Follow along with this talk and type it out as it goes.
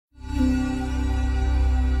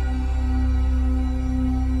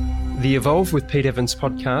The Evolve with Pete Evans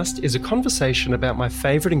podcast is a conversation about my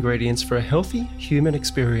favourite ingredients for a healthy human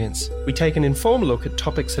experience. We take an informed look at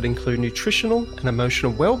topics that include nutritional and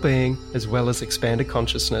emotional well-being, as well as expanded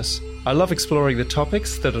consciousness. I love exploring the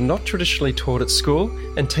topics that are not traditionally taught at school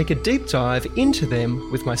and take a deep dive into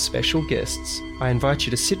them with my special guests. I invite you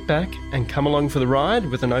to sit back and come along for the ride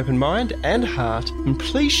with an open mind and heart, and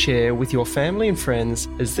please share with your family and friends,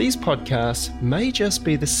 as these podcasts may just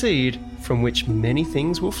be the seed from which many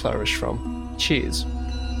things will flourish from. Cheers.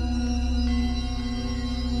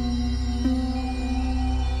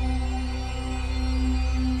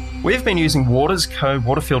 We've been using Waters Co.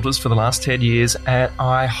 water filters for the last 10 years, and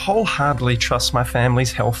I wholeheartedly trust my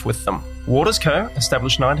family's health with them. Waters Co.,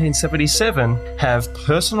 established 1977, have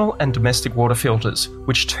personal and domestic water filters,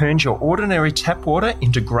 which turns your ordinary tap water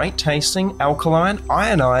into great tasting, alkaline,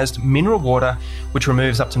 ionized mineral water, which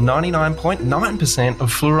removes up to 99.9%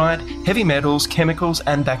 of fluoride, heavy metals, chemicals,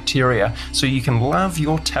 and bacteria, so you can love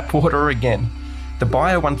your tap water again. The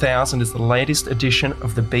Bio 1000 is the latest edition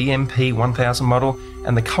of the BMP 1000 model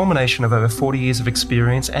and the culmination of over 40 years of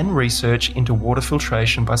experience and research into water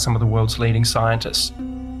filtration by some of the world's leading scientists.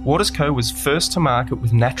 Waters Co. was first to market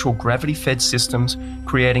with natural gravity-fed systems,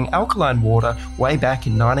 creating alkaline water way back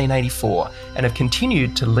in 1984, and have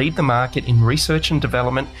continued to lead the market in research and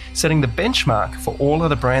development, setting the benchmark for all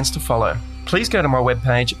other brands to follow. Please go to my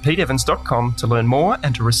webpage, peteevans.com, to learn more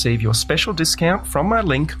and to receive your special discount from my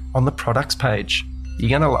link on the products page. You're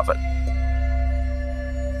going to love it.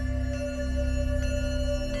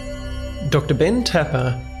 Dr. Ben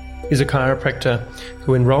Tapper is a chiropractor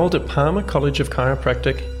who enrolled at Palmer College of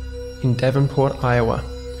Chiropractic in Davenport, Iowa.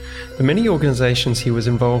 The many organizations he was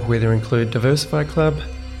involved with include Diversify Club,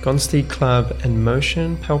 Gonstead Club, and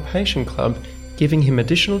Motion Palpation Club, giving him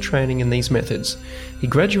additional training in these methods. He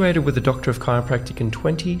graduated with a Doctor of Chiropractic in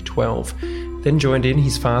 2012, then joined in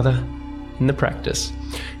his father in the practice.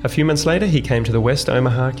 A few months later, he came to the West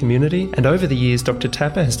Omaha community, and over the years, Dr.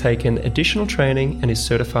 Tapper has taken additional training and is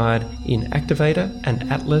certified in Activator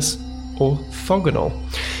and Atlas Orthogonal.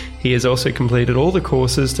 He has also completed all the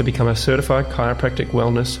courses to become a certified chiropractic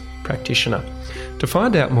wellness practitioner. To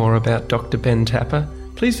find out more about Dr. Ben Tapper,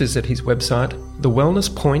 please visit his website,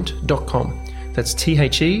 thewellnesspoint.com. That's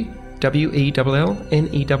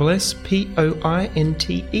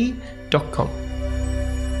THEWELLNESSPOINTE.com.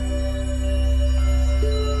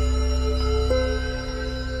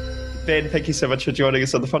 Ben, thank you so much for joining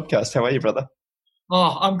us on the podcast. How are you, brother?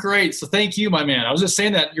 Oh, I'm great. So thank you, my man. I was just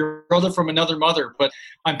saying that you're brother from another mother, but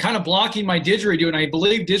I'm kind of blocking my didgeridoo, and I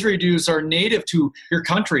believe didgeridoos are native to your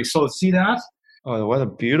country. So see that? Oh, what a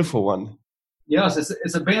beautiful one. Yes,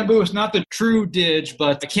 it's a bamboo. It's not the true didge,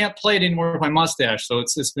 but I can't play it anymore with my mustache, so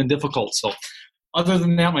it's been difficult. So other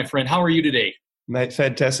than that, my friend, how are you today? Mate,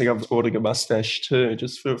 fantastic. I'm sporting a mustache too,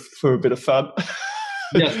 just for a bit of fun.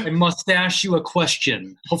 Yes, I mustache you a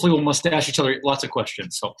question. Hopefully we'll mustache each other lots of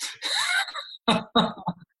questions. So,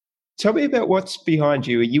 tell me about what's behind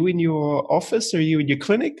you. Are you in your office or are you in your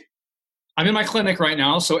clinic? I'm in my clinic right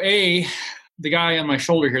now. So the guy on my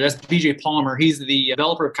shoulder here, that's BJ Palmer. He's the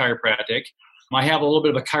developer of chiropractic. I have a little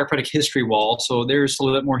bit of a chiropractic history wall. So there's a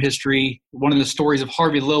little bit more history. One of the stories of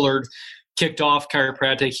Harvey Lillard kicked off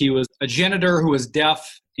chiropractic. He was a janitor who was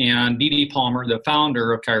deaf, and D.D. Palmer, the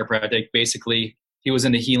founder of chiropractic, basically, he was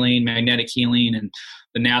into healing, magnetic healing, and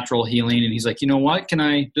the natural healing. And he's like, you know what? Can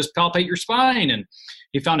I just palpate your spine? And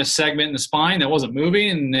he found a segment in the spine that wasn't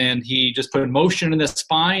moving, and then he just put motion in the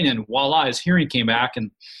spine, and voila, his hearing came back.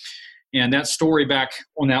 And that story back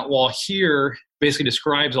on that wall here basically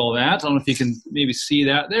describes all that. I don't know if you can maybe see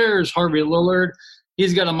that. There's Harvey Lillard.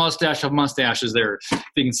 He's got a mustache of mustaches there, if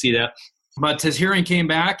you can see that. But his hearing came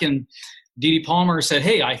back, and D.D. Palmer said,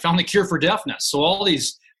 hey, I found the cure for deafness. So all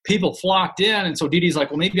these people flocked in, and so Didi's like,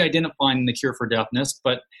 well, maybe I didn't find the cure for deafness,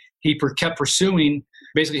 but he kept pursuing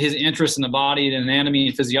basically his interest in the body, the anatomy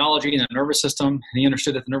and physiology and the nervous system, and he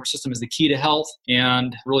understood that the nervous system is the key to health,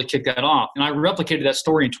 and really kicked that off. And I replicated that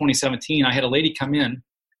story in 2017. I had a lady come in,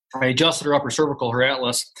 I adjusted her upper cervical, her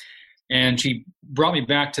atlas, and she brought me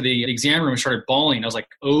back to the exam room and started bawling. I was like,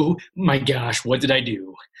 oh my gosh, what did I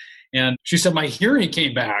do? And she said, my hearing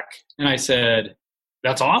came back. And I said,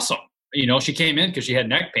 that's awesome. You know, she came in because she had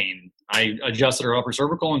neck pain. I adjusted her upper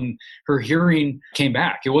cervical and her hearing came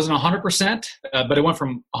back. It wasn't 100%, but it went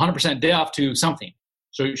from 100% deaf to something.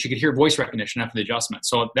 So she could hear voice recognition after the adjustment.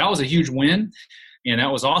 So that was a huge win, and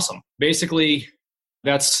that was awesome. Basically,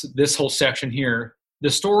 that's this whole section here. The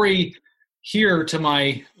story here to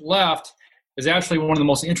my left is actually one of the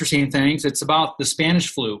most interesting things. It's about the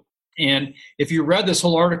Spanish flu. And if you read this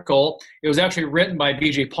whole article, it was actually written by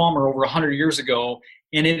B.J. Palmer over 100 years ago.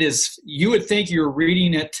 And it is, you would think you're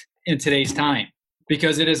reading it in today's time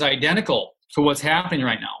because it is identical to what's happening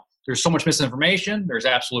right now. There's so much misinformation. There's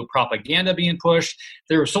absolute propaganda being pushed.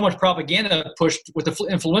 There was so much propaganda pushed with the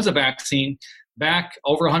influenza vaccine back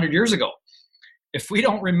over 100 years ago. If we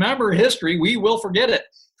don't remember history, we will forget it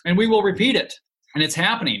and we will repeat it. And it's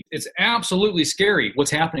happening. It's absolutely scary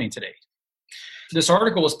what's happening today. This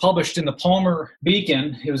article was published in the Palmer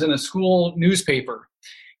Beacon. It was in a school newspaper.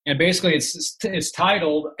 And basically it's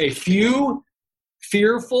titled, "A Few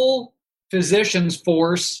Fearful Physicians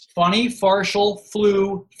Force Funny Farcical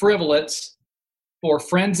Flu Frivolates for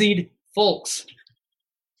Frenzied Folks."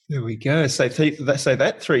 There we go. Say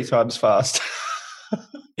that 3 times fast.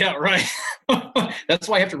 Yeah, right. That's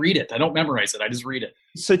why I have to read it. I don't memorize it. I just read it.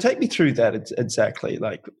 So take me through that exactly.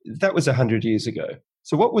 Like, that was 100 years ago.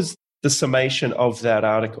 So what was the summation of that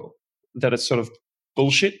article? That it's sort of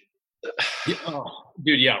bullshit? Yeah,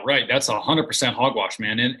 dude, yeah, right. That's 100% hogwash,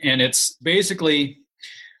 man. And it's basically,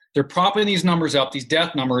 they're propping these numbers up, these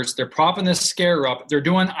death numbers. They're propping this scare up. They're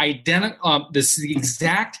doing the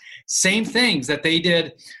exact same things that they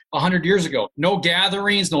did 100 years ago. No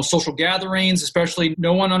gatherings, no social gatherings, especially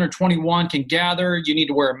no one under 21 can gather. You need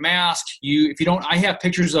to wear a mask. If you don't, I have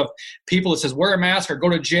pictures of people that says wear a mask or go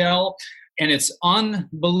to jail, and it's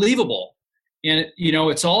unbelievable. And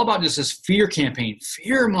it's all about just this fear campaign,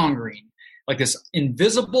 fear mongering, like this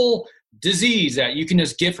invisible disease that you can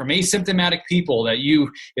just get from asymptomatic people. That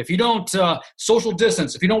if you don't social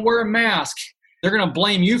distance, if you don't wear a mask, they're going to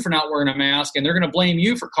blame you for not wearing a mask, and they're going to blame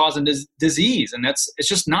you for causing disease. And it's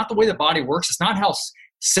just not the way the body works. It's not how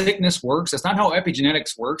sickness works. It's not how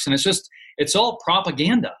epigenetics works. And it's all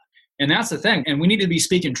propaganda. And that's the thing. And we need to be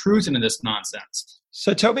speaking truth into this nonsense.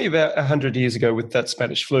 So tell me about 100 years ago with that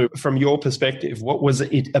Spanish flu. From your perspective, what was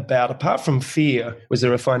it about? Apart from fear, was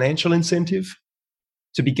there a financial incentive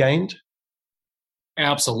to be gained?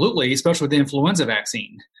 Absolutely, especially with the influenza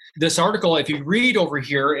vaccine. This article, if you read over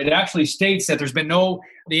here, it actually states that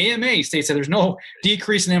the AMA states that there's no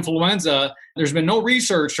decrease in influenza. There's been no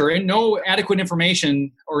research or no adequate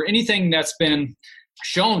information or anything that's been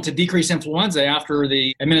shown to decrease influenza after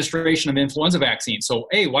the administration of influenza vaccine. So,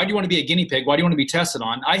 why do you want to be a guinea pig? Why do you want to be tested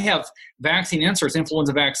on? I have vaccine inserts,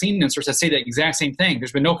 influenza vaccine inserts that say the exact same thing.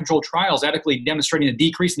 There's been no controlled trials adequately demonstrating a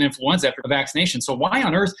decrease in influenza after vaccination. So why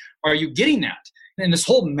on earth are you getting that? And this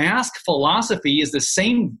whole mask philosophy is the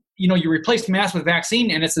same. You replace mask with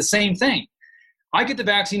vaccine, and it's the same thing. I get the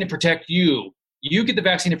vaccine to protect you. You get the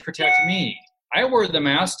vaccine to protect me. I wear the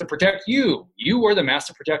mask to protect you. You wear the mask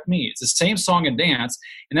to protect me. It's the same song and dance,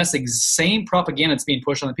 and that's the same propaganda that's being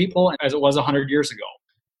pushed on the people as it was 100 years ago.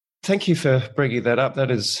 Thank you for bringing that up.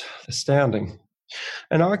 That is astounding.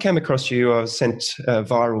 And I came across you. I was sent a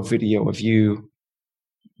viral video of you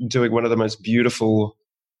doing one of the most beautiful,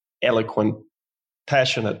 eloquent,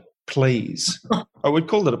 passionate pleas. I would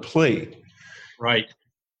call it a plea. Right.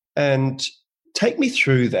 And take me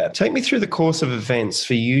through that. Take me through the course of events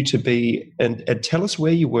for you to be, and tell us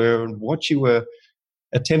where you were and what you were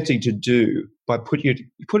attempting to do by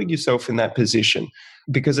putting yourself in that position,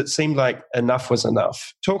 because it seemed like enough was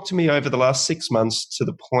enough. Talk to me over the last 6 months to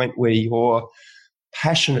the point where you're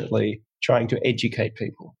passionately trying to educate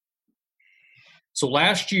people. So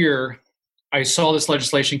last year, I saw this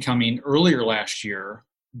legislation coming earlier last year,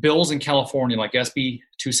 bills in California like SB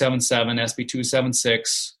 277, SB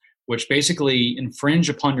 276, which basically infringe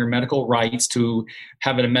upon your medical rights to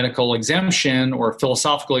have a medical exemption or a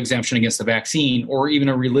philosophical exemption against the vaccine, or even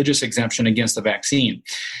a religious exemption against the vaccine.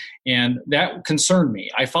 And that concerned me.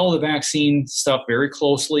 I follow the vaccine stuff very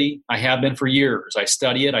closely. I have been for years. I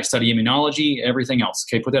study it. I study immunology, everything else.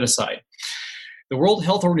 Okay, put that aside. The World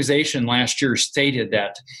Health Organization last year stated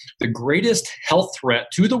that the greatest health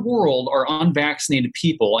threat to the world are unvaccinated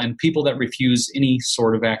people and people that refuse any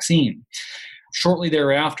sort of vaccine. Shortly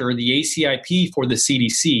thereafter, the ACIP for the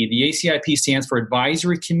CDC, the ACIP stands for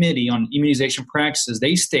Advisory Committee on Immunization Practices,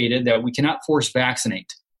 they stated that we cannot force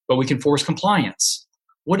vaccinate, but we can force compliance.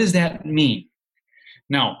 What does that mean?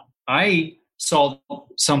 Now, I saw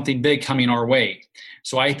something big coming our way.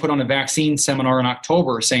 So I put on a vaccine seminar in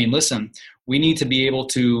October saying, listen, we need to be able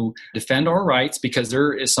to defend our rights because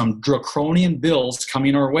there is some draconian bills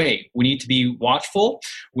coming our way. We need to be watchful.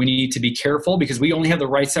 We need to be careful because we only have the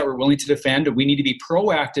rights that we're willing to defend. We need to be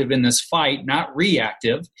proactive in this fight, not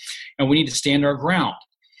reactive, and we need to stand our ground.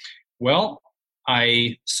 Well,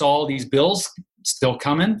 I saw these bills still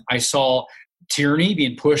coming. I saw tyranny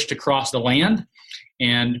being pushed across the land,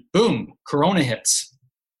 and boom, Corona hits.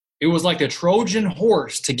 It was like a Trojan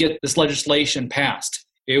horse to get this legislation passed.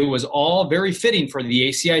 It was all very fitting for the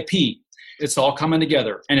ACIP. It's all coming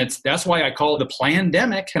together. And that's why I call it the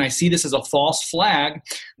plandemic. And I see this as a false flag,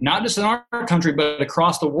 not just in our country, but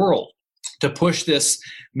across the world, to push this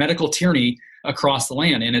medical tyranny across the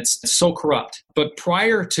land. And it's so corrupt. But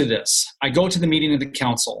prior to this, I go to the meeting of the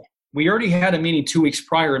council. We already had a meeting 2 weeks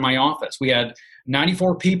prior in my office. We had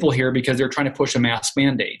 94 people here because they're trying to push a mask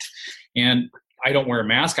mandate. And I don't wear a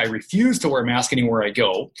mask. I refuse to wear a mask anywhere I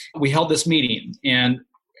go. We held this meeting and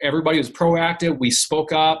everybody was proactive. We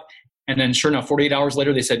spoke up. And then sure enough, 48 hours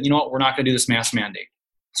later, they said, you know what, we're not going to do this mask mandate.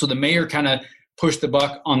 So the mayor kind of pushed the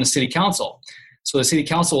buck on the city council. So the city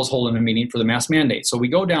council was holding a meeting for the mask mandate. So we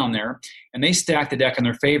go down there and they stacked the deck in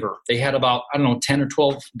their favor. They had about, 10 or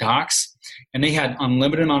 12 docs and they had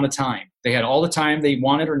unlimited amount of time. They had all the time they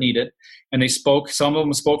wanted or needed. And they spoke, some of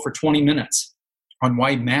them spoke for 20 minutes on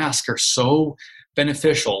why masks are so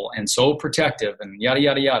beneficial and so protective and yada,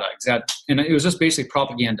 yada, yada. Exactly. And it was just basically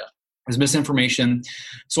propaganda. It was misinformation.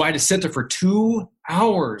 So I had to sit there for 2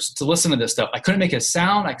 hours to listen to this stuff. I couldn't make a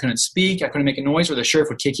sound. I couldn't speak. I couldn't make a noise or the sheriff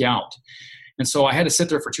would kick you out. And so I had to sit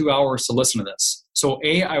there for 2 hours to listen to this. So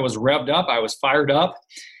I was revved up. I was fired up.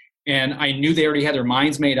 And I knew they already had their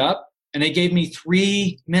minds made up. And they gave me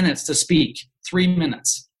 3 minutes to speak. 3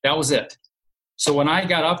 minutes. That was it. So when I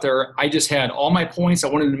got up there, I just had all my points I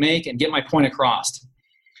wanted to make and get my point across.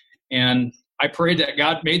 And I prayed that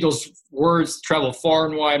God made those words travel far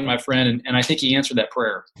and wide, my friend, and I think he answered that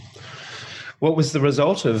prayer. What was the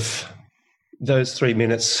result of those 3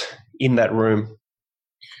 minutes in that room?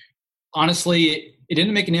 Honestly, it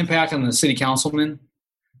didn't make an impact on the city councilman,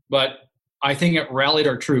 but I think it rallied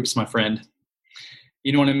our troops, my friend.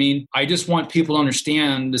 You know what I mean? I just want people to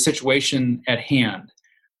understand the situation at hand.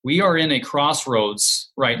 We are in a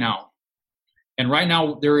crossroads right now. And right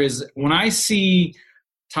now when I see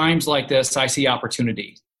times like this, I see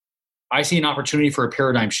opportunity. I see an opportunity for a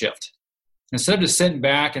paradigm shift. Instead of just sitting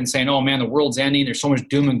back and saying, oh man, the world's ending, there's so much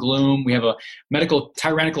doom and gloom, we have a medical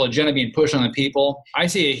tyrannical agenda being pushed on the people, I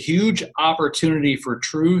see a huge opportunity for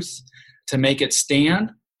truth to make it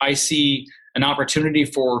stand. I see an opportunity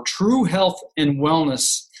for true health and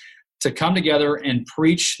wellness to come together and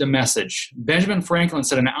preach the message. Benjamin Franklin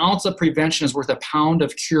said, an ounce of prevention is worth a pound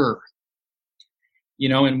of cure.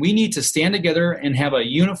 And we need to stand together and have a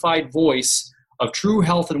unified voice of true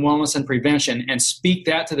health and wellness and prevention and speak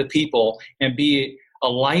that to the people and be a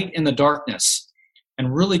light in the darkness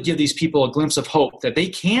and really give these people a glimpse of hope that they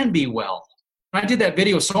can be well. When I did that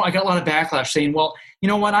video, so I got a lot of backlash saying, well, you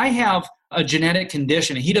know what, I have a genetic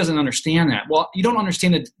condition and he doesn't understand that. Well, you don't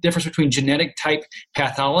understand the difference between genetic type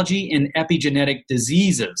pathology and epigenetic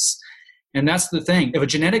diseases. And that's the thing. If a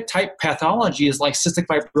genetic type pathology is like cystic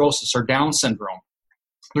fibrosis or Down syndrome,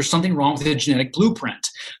 there's something wrong with the genetic blueprint,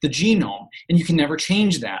 the genome, and you can never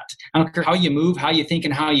change that. I don't care how you move, how you think,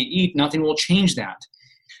 and how you eat, nothing will change that.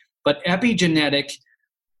 But epigenetic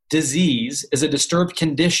disease is a disturbed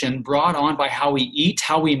condition brought on by how we eat,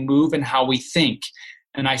 how we move, and how we think.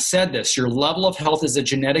 And I said this, your level of health is a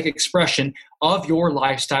genetic expression of your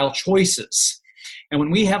lifestyle choices. And when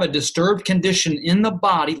we have a disturbed condition in the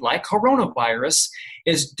body, like coronavirus,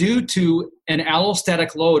 is due to an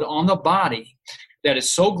allostatic load on the body that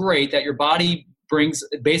is so great that your body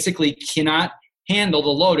basically cannot handle the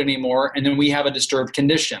load anymore, and then we have a disturbed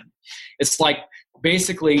condition. It's like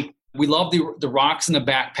basically we love the rocks in the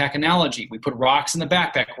backpack analogy. We put rocks in the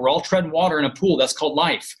backpack. We're all treading water in a pool. That's called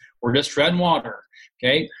life. We're just treading water,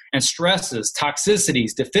 okay? And stresses,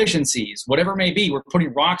 toxicities, deficiencies, whatever it may be, we're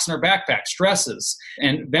putting rocks in our backpack, stresses.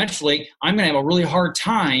 And eventually, I'm going to have a really hard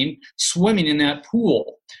time swimming in that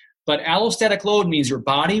pool. But allostatic load means your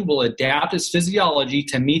body will adapt its physiology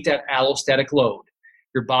to meet that allostatic load.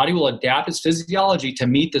 Your body will adapt its physiology to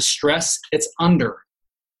meet the stress it's under.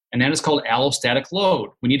 And that is called allostatic load.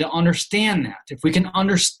 We need to understand that. If we can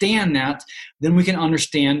understand that, then we can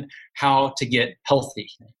understand how to get healthy.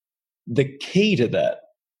 The key to that,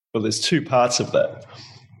 well, there's two parts of that.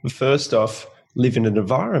 First off, live in an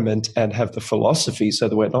environment and have the philosophy so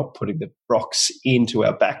that we're not putting the rocks into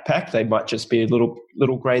our backpack. They might just be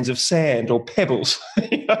little grains of sand or pebbles.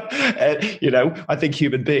 And, I think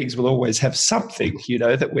human beings will always have something,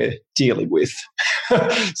 that we're dealing with,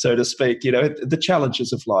 so to speak, the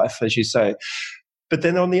challenges of life, as you say. But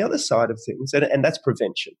then on the other side of things, and that's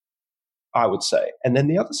prevention, I would say. And then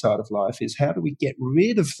the other side of life is how do we get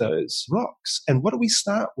rid of those rocks? And what do we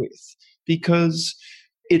start with? Because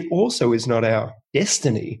it also is not our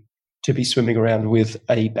destiny to be swimming around with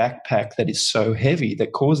a backpack that is so heavy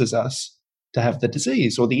that causes us to have the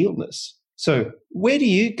disease or the illness. So where do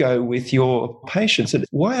you go with your patients? And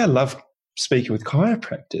why I love speaking with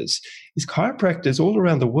chiropractors is chiropractors all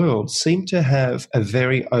around the world seem to have a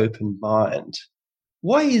very open mind.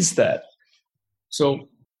 Why is that? So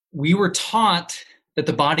we were taught that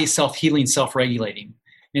the body is self-healing, self-regulating.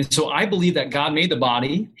 And so I believe that God made the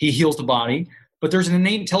body, he heals the body, but there's an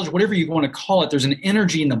innate intelligence, whatever you want to call it, there's an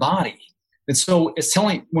energy in the body. And so it's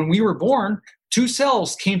telling, when we were born, two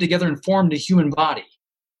cells came together and formed a human body.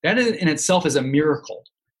 That in itself is a miracle,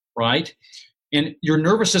 right? And your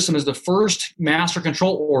nervous system is the first master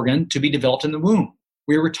control organ to be developed in the womb.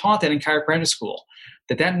 We were taught that in chiropractic school,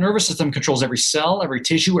 that nervous system controls every cell, every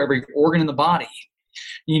tissue, every organ in the body.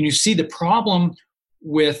 And you see the problem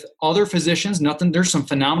with other physicians, there's some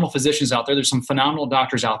phenomenal physicians out there, there's some phenomenal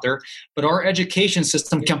doctors out there, but our education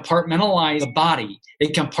system compartmentalizes the body.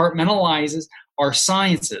 It compartmentalizes our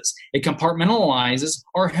sciences. It compartmentalizes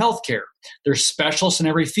our healthcare. There's specialists in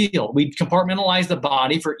every field. We compartmentalize the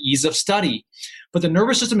body for ease of study. But the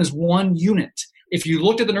nervous system is one unit. If you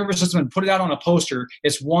looked at the nervous system and put it out on a poster,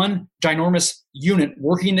 it's one ginormous unit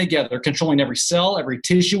working together, controlling every cell, every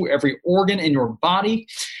tissue, every organ in your body.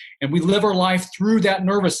 And we live our life through that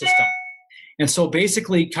nervous system. And so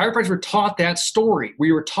basically, chiropractors were taught that story.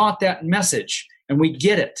 We were taught that message, and we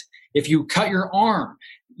get it. If you cut your arm,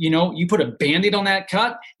 you put a Band-Aid on that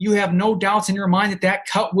cut, you have no doubts in your mind that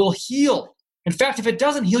cut will heal. In fact, if it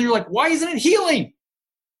doesn't heal, you're like, why isn't it healing?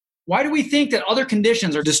 Why do we think that other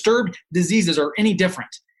conditions or disturbed diseases are any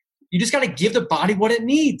different? You just got to give the body what it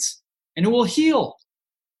needs, and it will heal.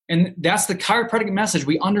 And that's the chiropractic message.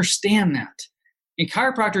 We understand that. In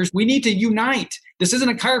chiropractors, we need to unite. This isn't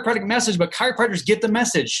a chiropractic message, but chiropractors get the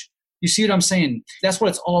message. You see what I'm saying? That's what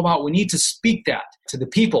it's all about. We need to speak that to the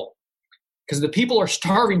people, because the people are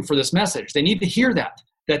starving for this message. They need to hear that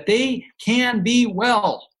they can be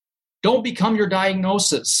well. Don't become your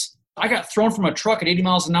diagnosis. I got thrown from a truck at 80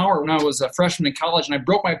 miles an hour when I was a freshman in college, and I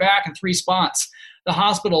broke my back in 3 spots. The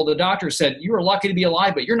hospital, the doctor said, you were lucky to be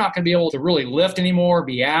alive, but you're not going to be able to really lift anymore,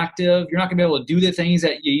 be active. You're not going to be able to do the things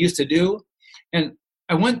that you used to do. And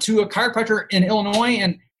I went to a chiropractor in Illinois,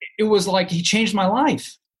 and it was like he changed my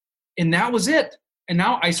life. And that was it. And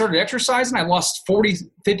now I started exercising. I lost 40,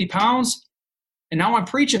 50 pounds, and now I'm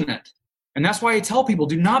preaching it. And that's why I tell people,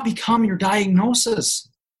 do not become your diagnosis.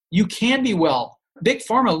 You can be well. Big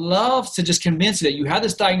Pharma loves to just convince you that you have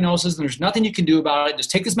this diagnosis and there's nothing you can do about it.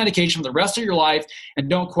 Just take this medication for the rest of your life and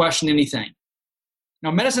don't question anything.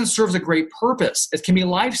 Now, medicine serves a great purpose. It can be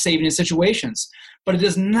life-saving in situations, but it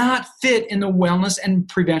does not fit in the wellness and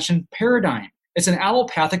prevention paradigm. It's an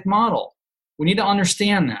allopathic model. We need to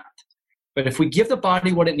understand that. But if we give the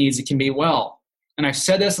body what it needs, it can be well. And I've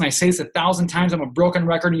said this, and I say this 1,000 times. I'm a broken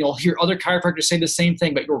record, and you'll hear other chiropractors say the same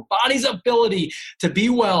thing. But your body's ability to be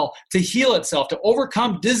well, to heal itself, to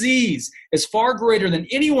overcome disease is far greater than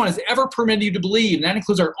anyone has ever permitted you to believe. And that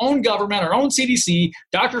includes our own government, our own CDC,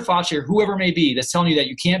 Dr. Fauci, or whoever it may be, that's telling you that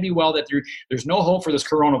you can't be well, that there's no hope for this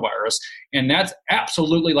coronavirus. And that's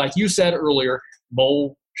absolutely, like you said earlier,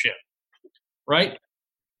 bullshit. Right?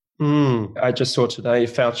 I just saw today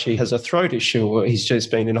Fauci has a throat issue, or he's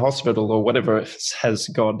just been in hospital or whatever has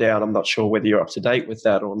gone down. I'm not sure whether you're up to date with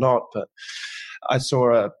that or not, but I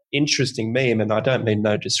saw an interesting meme, and I don't mean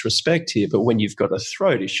no disrespect here, but when you've got a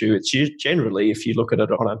throat issue, it's generally, if you look at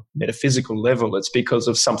it on a metaphysical level, it's because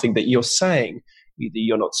of something that you're saying. Either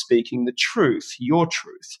you're not speaking the truth, your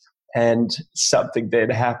truth, and something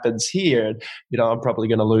then happens here. I'm probably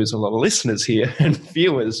going to lose a lot of listeners here and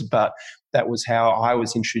viewers, but that was how I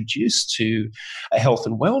was introduced to a health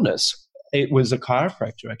and wellness. It was a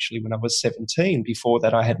chiropractor, actually, when I was 17. Before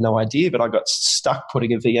that, I had no idea, but I got stuck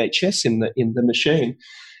putting a VHS in the machine.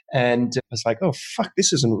 And I was like, oh, fuck,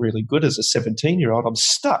 this isn't really good as a 17-year-old. I'm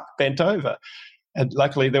stuck, bent over. And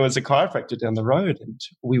luckily, there was a chiropractor down the road, and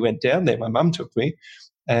we went down there. My mum took me.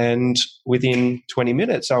 And within 20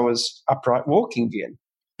 minutes, I was upright walking again.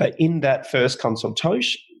 But in that first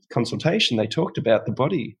consultation, they talked about the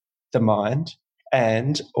body, the mind,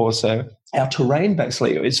 and also our terrain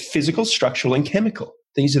basically is physical, structural, and chemical.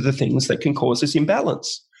 These are the things that can cause this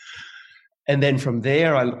imbalance. And then from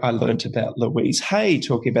there, I learned about Louise Hay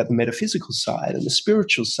talking about the metaphysical side and the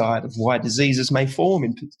spiritual side of why diseases may form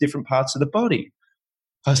in different parts of the body.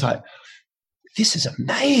 I was like, this is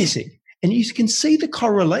amazing. And you can see the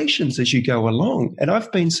correlations as you go along. And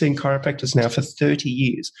I've been seeing chiropractors now for 30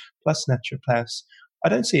 years, plus naturopaths. I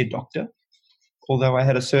don't see a doctor. Although I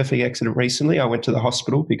had a surfing accident recently, I went to the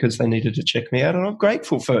hospital because they needed to check me out, and I'm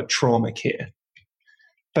grateful for trauma care.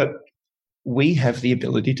 But we have the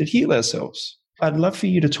ability to heal ourselves. I'd love for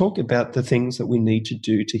you to talk about the things that we need to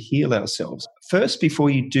do to heal ourselves. First, before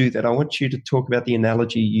you do that, I want you to talk about the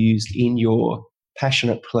analogy used in your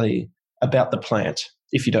passionate plea about the plant,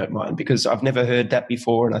 if you don't mind, because I've never heard that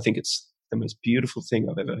before, and I think it's the most beautiful thing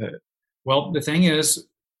I've ever heard. Well, the thing is,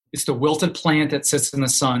 it's the wilted plant that sits in the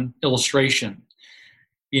sun illustration.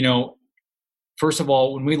 First of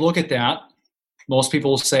all, when we look at that, most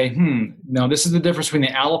people will say, now this is the difference between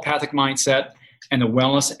the allopathic mindset and the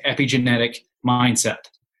wellness epigenetic mindset.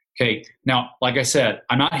 Okay, now, like I said,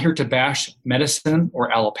 I'm not here to bash medicine or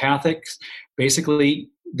allopathics. Basically,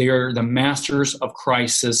 they are the masters of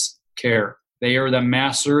crisis care. They are the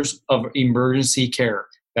masters of emergency care.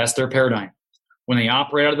 That's their paradigm. When they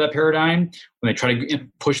operate out of that paradigm, when they try to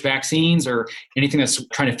push vaccines or anything that's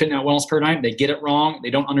trying to fit in that wellness paradigm, they get it wrong. They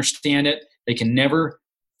don't understand it. They can never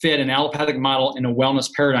fit an allopathic model in a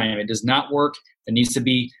wellness paradigm. It does not work. It needs to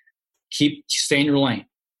be stay in your lane.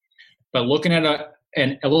 But looking at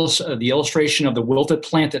the illustration of the wilted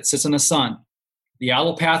plant that sits in the sun, the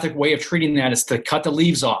allopathic way of treating that is to cut the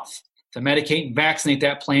leaves off, to medicate and vaccinate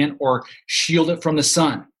that plant or shield it from the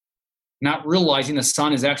sun, not realizing the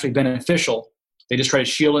sun is actually beneficial. They just try to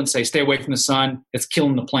shield it and say, stay away from the sun. It's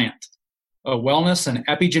killing the plant. A wellness and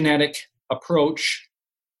epigenetic approach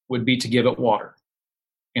would be to give it water.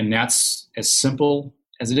 And that's as simple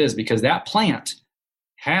as it is, because that plant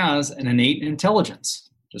has an innate intelligence,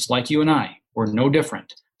 just like you and I. We're no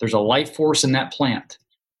different. There's a life force in that plant.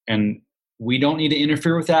 And we don't need to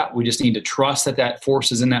interfere with that. We just need to trust that that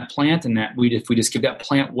force is in that plant, and that if we just give that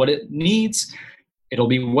plant what it needs, it'll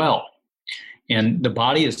be well. And the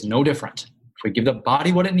body is no different. If we give the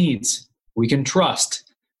body what it needs, we can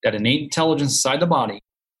trust that innate intelligence inside the body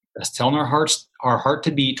that's telling our heart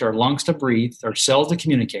to beat, our lungs to breathe, our cells to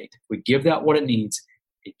communicate. If we give that what it needs,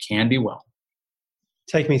 it can be well.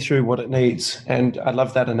 Take me through what it needs. And I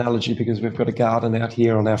love that analogy because we've got a garden out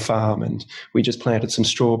here on our farm and we just planted some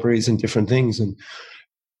strawberries and different things, and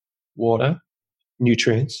water,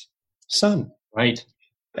 nutrients, sun. Right.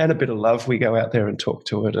 And a bit of love. We go out there and talk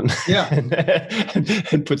to it and,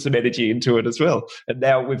 and put some energy into it as well. And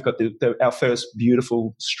now we've got our first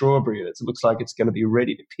beautiful strawberry. It looks like it's going to be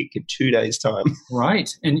ready to pick in 2 days' time. Right.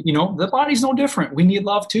 And, the body's no different. We need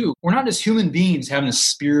love too. We're not just human beings having a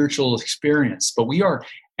spiritual experience, but we are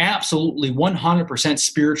absolutely 100%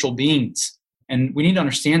 spiritual beings. And we need to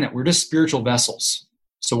understand that we're just spiritual vessels.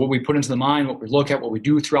 So what we put into the mind, what we look at, what we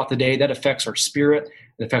do throughout the day, that affects our spirit,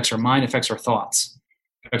 it affects our mind, it affects our thoughts.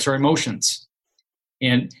 Affects our emotions.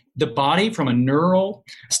 And the body, from a neural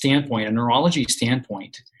standpoint, a neurology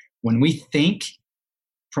standpoint, when we think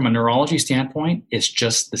from a neurology standpoint, it's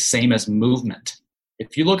just the same as movement.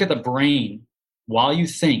 If you look at the brain while you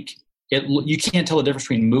think, you can't tell the difference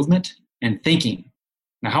between movement and thinking.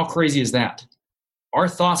 Now, how crazy is that? Our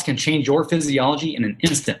thoughts can change your physiology in an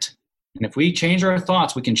instant. And if we change our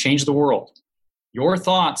thoughts, we can change the world. Your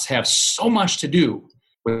thoughts have so much to do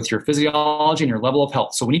with your physiology and your level of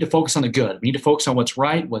health. So we need to focus on the good. We need to focus on what's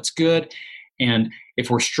right, what's good. And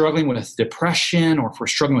if we're struggling with depression or if we're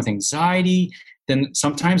struggling with anxiety, then a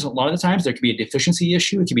lot of the times, there could be a deficiency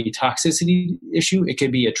issue. It could be a toxicity issue. It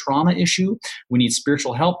could be a trauma issue. We need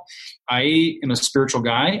spiritual help. I am a spiritual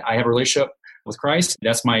guy. I have a relationship with Christ.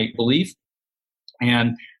 That's my belief.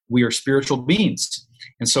 And we are spiritual beings.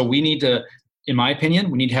 And so we need to, in my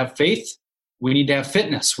opinion, we need to have faith. We need to have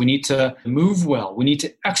fitness. We need to move well. We need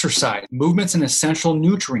to exercise. Movement's an essential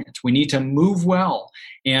nutrient. We need to move well.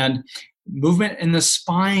 And movement in the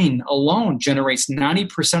spine alone generates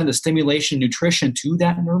 90% of the stimulation nutrition to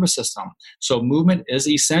that nervous system. So movement is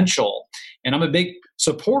essential. And I'm a big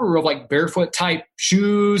supporter of like barefoot type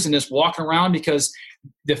shoes and just walking around, because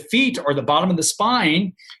the feet are the bottom of the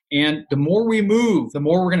spine. And the more we move, the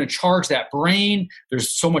more we're going to charge that brain.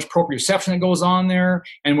 There's so much proprioception that goes on there.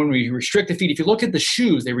 And when we restrict the feet, if you look at the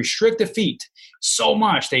shoes, they restrict the feet so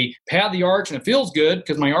much. They pad the arch and it feels good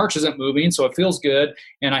because my arch isn't moving, so it feels good.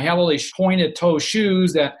 And I have all these pointed toe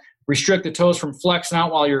shoes that restrict the toes from flexing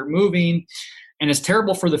out while you're moving. And it's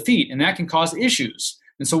terrible for the feet, and that can cause issues.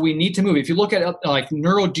 And so we need to move. If you look at like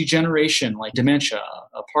neurodegeneration, like dementia,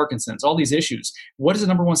 Parkinson's, all these issues, what is the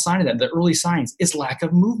number one sign of that? The early signs is lack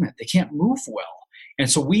of movement. They can't move well.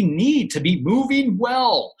 And so we need to be moving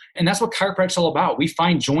well. And that's what chiropractic is all about. We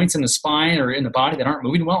find joints in the spine or in the body that aren't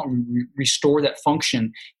moving well, and we restore that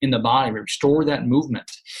function in the body. We restore that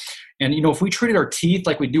movement. And, if we treated our teeth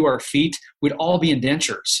like we do our feet, we'd all be in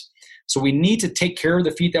dentures. So we need to take care of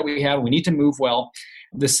the feet that we have. We need to move well.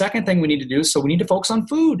 The second thing we need to do, so we need to focus on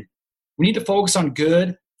food. We need to focus on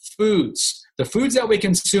good foods. The foods that we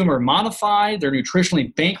consume are modified. They're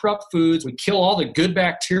nutritionally bankrupt foods. We kill all the good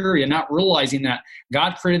bacteria, not realizing that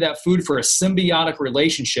God created that food for a symbiotic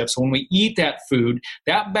relationship. So when we eat that food,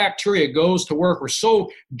 that bacteria goes to work. We're so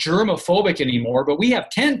germophobic anymore, but we have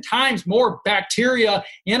 10 times more bacteria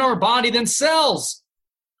in our body than cells.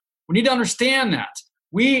 We need to understand that.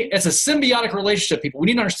 It's a symbiotic relationship, people. We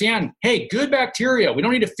need to understand, hey, good bacteria. We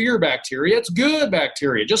don't need to fear bacteria. It's good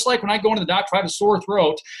bacteria. Just like when I go into the doctor, I have a sore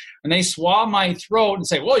throat, and they swab my throat and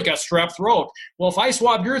say, well, you got strep throat. Well, if I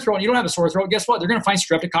swab your throat and you don't have a sore throat, guess what? They're going to find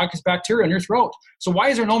Streptococcus bacteria in your throat. So why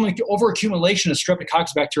is there normally overaccumulation of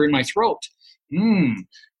Streptococcus bacteria in my throat?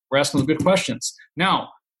 We're asking those good questions. Now,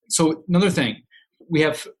 so another thing, we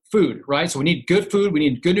have food, right? So we need good food, we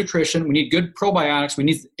need good nutrition, we need good probiotics, we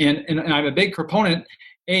need, and I'm a big proponent,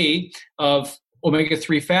 of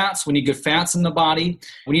omega-3 fats. We need good fats in the body.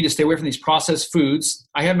 We need to stay away from these processed foods.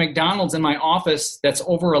 I have McDonald's in my office that's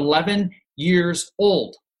over 11 years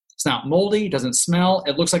old. It's not moldy, it doesn't smell,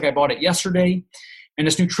 it looks like I bought it yesterday, and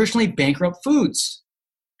it's nutritionally bankrupt foods.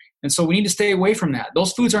 And so we need to stay away from that.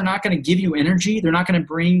 Those foods are not going to give you energy. They're not going to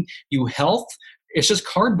bring you health. It's just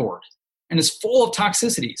cardboard, and it's full of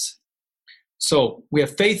toxicities. So we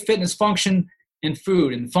have faith, fitness, function, and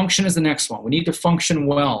food. And function is the next one. We need to function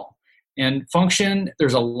well. And function,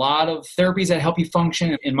 there's a lot of therapies that help you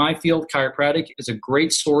function. In my field, chiropractic is a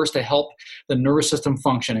great source to help the nervous system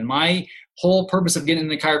function. And my whole purpose of getting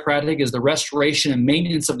into chiropractic is the restoration and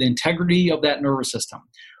maintenance of the integrity of that nervous system.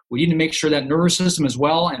 We need to make sure that nervous system is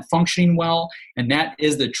well and functioning well, and that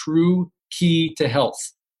is the true key to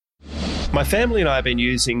health. My family and I have been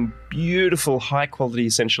using beautiful, high-quality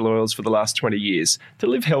essential oils for the last 20 years to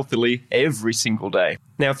live healthily every single day.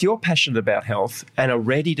 Now, if you're passionate about health and are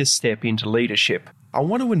ready to step into leadership, I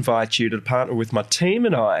want to invite you to partner with my team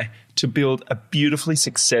and I to build a beautifully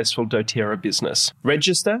successful doTERRA business.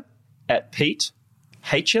 Register at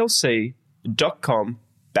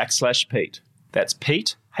petehlc.com/Pete. That's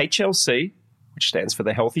Pete, HLC, which stands for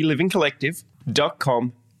the Healthy Living Collective,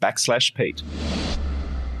 .com/Pete.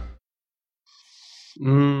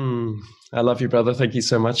 I love you, brother. Thank you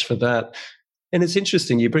so much for that. And it's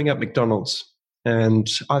interesting, you bring up McDonald's. And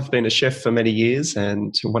I've been a chef for many years,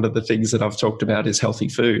 and one of the things that I've talked about is healthy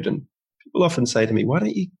food. And people often say to me, why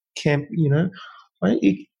don't you I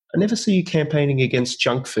never see you campaigning against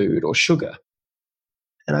junk food or sugar.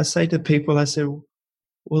 And I say to people, I say,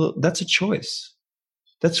 well, that's a choice.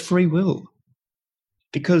 That's free will.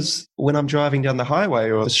 Because when I'm driving down the highway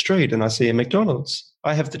or the street and I see a McDonald's,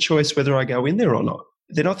 I have the choice whether I go in there or not.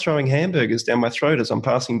 They're not throwing hamburgers down my throat as I'm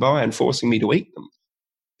passing by and forcing me to eat them.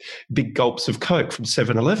 Big gulps of Coke from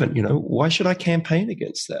 7-Eleven, why should I campaign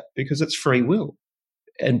against that? Because it's free will.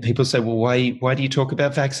 And people say, well, why do you talk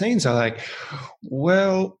about vaccines? I'm like,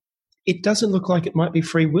 well, it doesn't look like it might be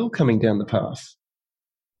free will coming down the path.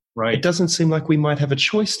 Right. It doesn't seem like we might have a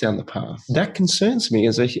choice down the path. That concerns me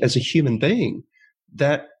as a human being,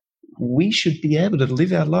 that we should be able to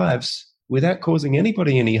live our lives without causing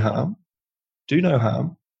anybody any harm, do no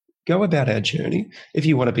harm, go about our journey. If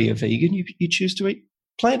you want to be a vegan, you choose to eat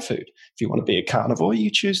plant food. If you want to be a carnivore, you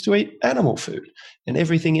choose to eat animal food and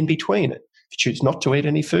everything in between it. If you choose not to eat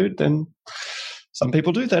any food, then some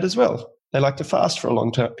people do that as well. They like to fast for a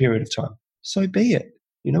long period of time. So be it.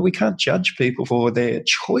 We can't judge people for their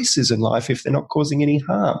choices in life if they're not causing any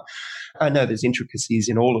harm. I know there's intricacies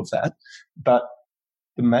in all of that, but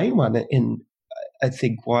the main one, and I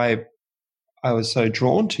think why I was so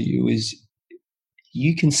drawn to you, is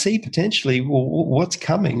you can see potentially what's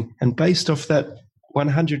coming, and based off that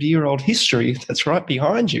 100-year-old history that's right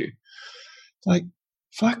behind you, like,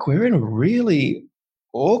 fuck, we're in a really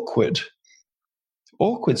awkward's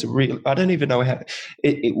real. I don't even know how.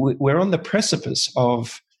 We're on the precipice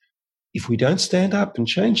of, if we don't stand up and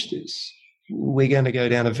change this, we're going to go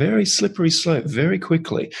down a very slippery slope very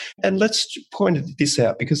quickly. And let's point this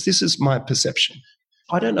out, because this is my perception.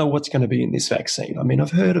 I don't know what's going to be in this vaccine. I mean,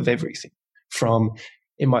 I've heard of everything from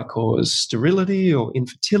it might cause sterility or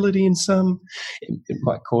infertility in some. It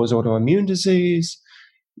might cause autoimmune disease.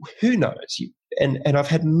 Who knows? And I've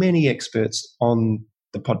had many experts on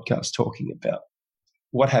the podcast talking about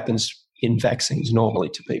what happens in vaccines normally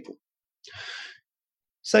to people.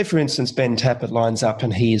 Say, for instance, Ben Tappert lines up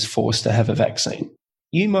and he is forced to have a vaccine.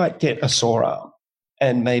 You might get a sore arm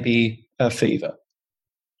and maybe a fever.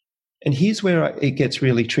 And here's where it gets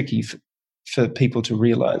really tricky for people to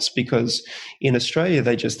realize, because in Australia,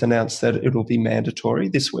 they just announced that it will be mandatory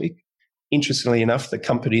this week. Interestingly enough, the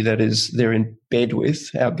company that they're in bed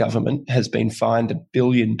with, our government, has been fined $1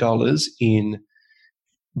 billion in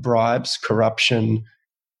bribes, corruption.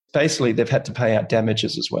 Basically, they've had to pay out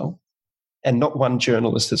damages as well. And not one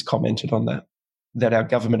journalist has commented on that our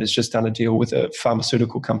government has just done a deal with a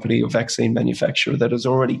pharmaceutical company or vaccine manufacturer that has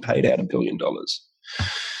already paid out $1 billion.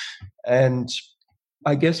 And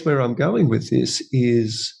I guess where I'm going with this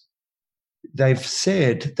is they've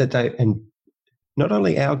said that not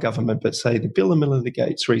only our government, but say the Bill and Melinda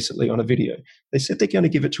Gates recently on a video, they said they're going to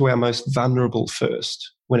give it to our most vulnerable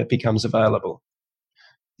first when it becomes available.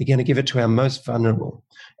 They're going to give it to our most vulnerable.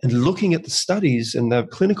 And looking at the studies and the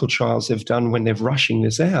clinical trials they've done when they're rushing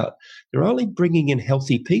this out, they're only bringing in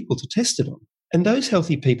healthy people to test it on. And those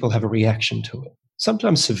healthy people have a reaction to it.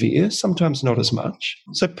 Sometimes severe, sometimes not as much.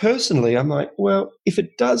 So personally, I'm like, well, if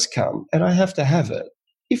it does come and I have to have it,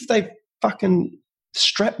 if they fucking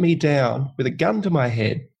strap me down with a gun to my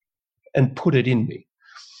head and put it in me,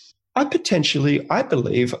 I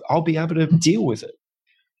believe I'll be able to deal with it.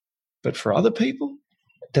 But for other people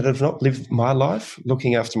that have not lived my life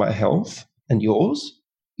looking after my health and yours,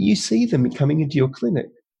 you see them coming into your clinic.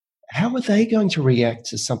 How are they going to react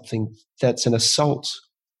to something that's an assault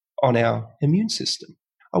on our immune system?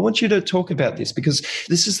 I want you to talk about this because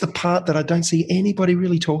this is the part that I don't see anybody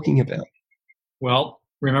really talking about. Well,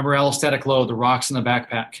 remember allostatic load, the rocks in the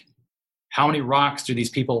backpack. How many rocks do these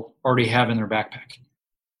people already have in their backpack?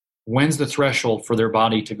 When's the threshold for their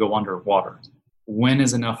body to go underwater? When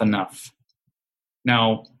is enough?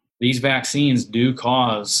 Now, these vaccines do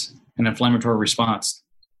cause an inflammatory response.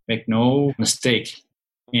 Make no mistake.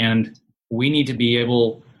 And we need to be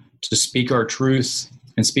able to speak our truth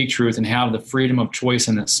and speak truth and have the freedom of choice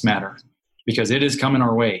in this matter because it is coming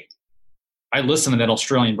our way. I listened to that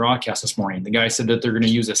Australian broadcast this morning. The guy said that they're going to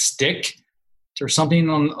use a stick or something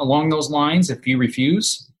along those lines if you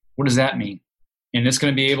refuse. What does that mean? And it's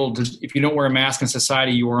going to be able to, if you don't wear a mask in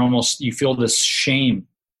society, you feel this shame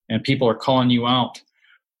and people are calling you out.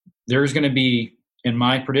 There's going to be, in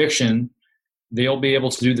my prediction, they'll be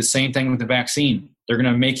able to do the same thing with the vaccine. They're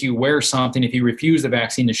going to make you wear something if you refuse the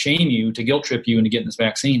vaccine to shame you, to guilt trip you into getting this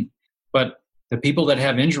vaccine. But the people that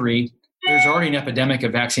have injury, there's already an epidemic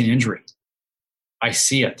of vaccine injury. I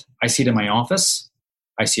see it. I see it in my office.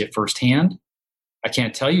 I see it firsthand. I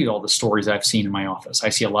can't tell you all the stories I've seen in my office. I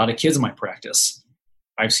see a lot of kids in my practice.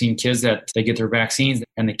 I've seen kids that they get their vaccines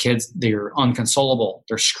and the kids, they're unconsolable.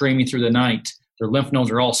 They're screaming through the night. Their lymph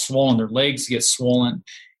nodes are all swollen. Their legs get swollen.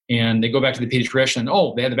 And they go back to the pediatrician.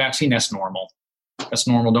 Oh, they had the vaccine. That's normal. That's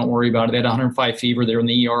normal. Don't worry about it. They had 105 fever. They were in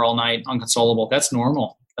the ER all night, unconsolable. That's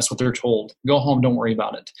normal. That's what they're told. Go home. Don't worry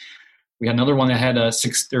about it. We had another one that had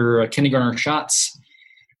their kindergartner shots.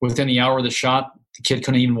 Within the hour of the shot, the kid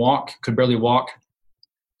couldn't even walk, could barely walk.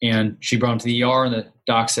 And she brought him to the ER, and the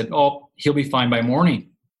doc said, oh, he'll be fine by morning.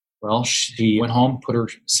 Well, she went home, put her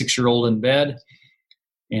 6-year-old in bed,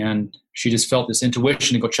 and she just felt this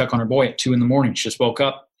intuition to go check on her boy at 2 a.m. She just woke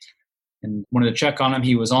up and wanted to check on him.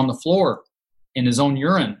 He was on the floor in his own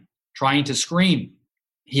urine, trying to scream.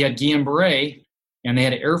 He had Guillain-Barré, and they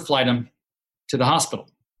had to air flight him to the hospital.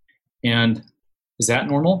 And is that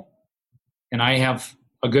normal? And I have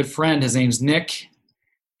a good friend. His name's Nick.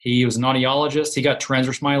 He was an audiologist. He got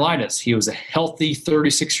transverse myelitis. He was a healthy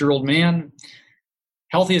 36-year-old man,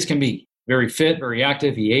 healthy as can be, very fit, very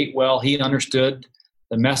active. He ate well. He understood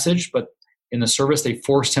the message, but in the service, they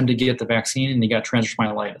forced him to get the vaccine, and he got transverse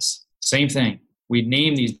myelitis. Same thing. We'd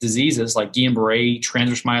name these diseases like Guillain-Barré,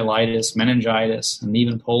 transverse myelitis, meningitis, and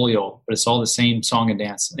even polio, but it's all the same song and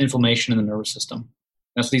dance, inflammation in the nervous system.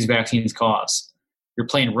 That's what these vaccines cause. You're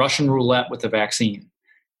playing Russian roulette with the vaccine.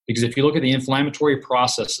 Because if you look at the inflammatory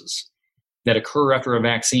processes that occur after a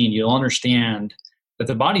vaccine, you'll understand that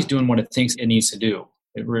the body's doing what it thinks it needs to do.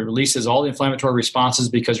 It releases all the inflammatory responses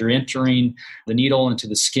because you're entering the needle into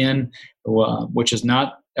the skin, which is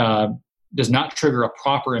not does not trigger a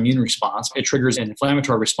proper immune response. It triggers an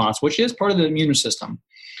inflammatory response, which is part of the immune system.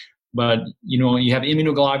 But, you have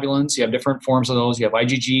immunoglobulins. You have different forms of those. You have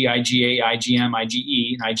IgG, IgA, IgM,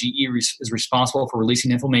 IgE. And IgE is responsible for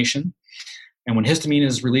releasing inflammation. And when histamine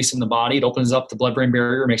is released in the body, it opens up the blood-brain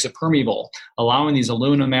barrier, makes it permeable, allowing these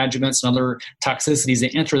aluminum adjuvants and other toxicities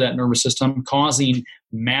to enter that nervous system, causing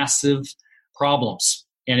massive problems.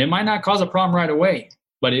 And it might not cause a problem right away,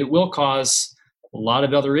 but it will cause a lot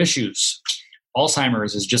of other issues.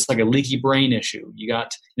 Alzheimer's is just like a leaky brain issue.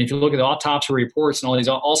 And if you look at the autopsy reports and all these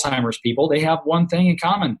Alzheimer's people, they have one thing in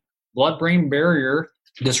common: blood-brain barrier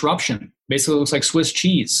disruption. Basically, it looks like Swiss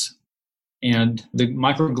cheese. And the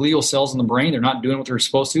microglial cells in the brain, they're not doing what they're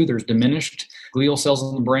supposed to. There's diminished glial cells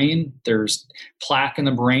in the brain. There's plaque in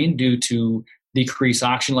the brain due to decreased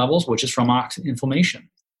oxygen levels, which is from inflammation.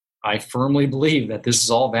 I firmly believe that this is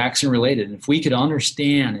all vaccine related. And if we could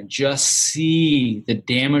understand and just see the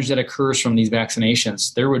damage that occurs from these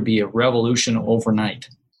vaccinations, there would be a revolution overnight.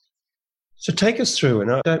 So take us through,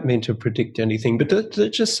 and I don't mean to predict anything, but to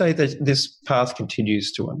just say that this path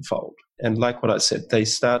continues to unfold. And like what I said, they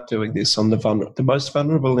start doing this on the most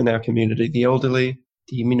vulnerable in our community, the elderly,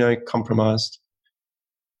 the immunocompromised.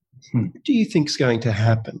 What do you think is going to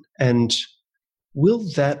happen? And Will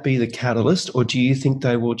that be the catalyst, or do you think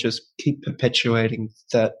they will just keep perpetuating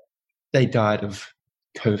that they died of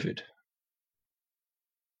COVID?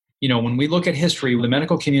 When we look at history, the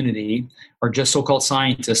medical community or just so-called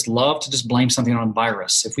scientists love to just blame something on a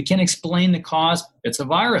virus. If we can't explain the cause, it's a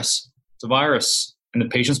virus. It's a virus. And the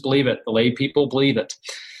patients believe it. The lay people believe it.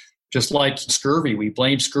 Just like scurvy, we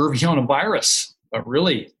blame scurvy on a virus. But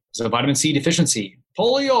really, it's a vitamin C deficiency.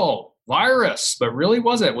 Polio, virus. But really,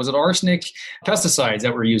 was it? Was it arsenic pesticides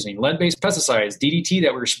that we're using? Lead-based pesticides, DDT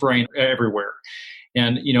that we were spraying everywhere?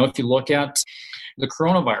 And, if you look at the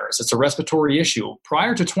coronavirus, it's a respiratory issue.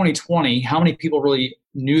 Prior to 2020, how many people really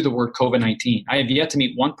knew the word COVID-19? I have yet to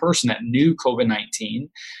meet one person that knew COVID-19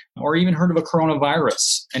 or even heard of a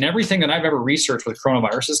coronavirus. And everything that I've ever researched with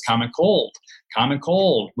coronavirus is common cold. Common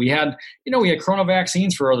cold. We had corona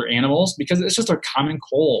vaccines for other animals because it's just a common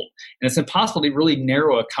cold. And it's impossible to really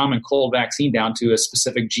narrow a common cold vaccine down to a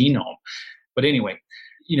specific genome. But anyway,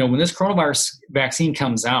 when this coronavirus vaccine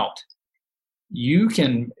comes out, you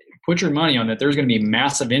can put your money on that there's going to be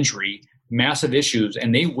massive injury, massive issues,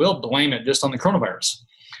 and they will blame it just on the coronavirus.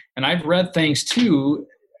 And I've read things too,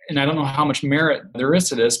 and I don't know how much merit there is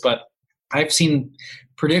to this, but I've seen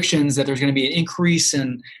predictions that there's going to be an increase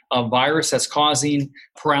in a virus that's causing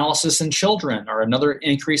paralysis in children or another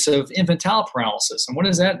increase of infantile paralysis. And what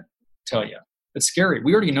does that tell you? It's scary.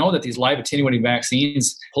 We already know that these live attenuating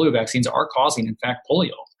vaccines, polio vaccines, are causing, in fact,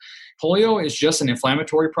 polio. Polio is just an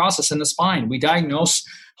inflammatory process in the spine. We diagnose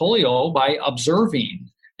polio by observing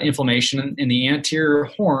inflammation in the anterior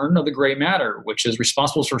horn of the gray matter, which is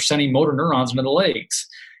responsible for sending motor neurons into the legs.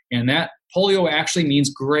 And that polio actually means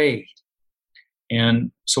gray.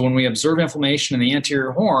 And so when we observe inflammation in the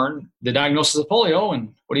anterior horn, the diagnosis of polio,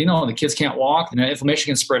 and what do you know? The kids can't walk, and that inflammation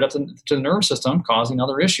can spread up to the nervous system, causing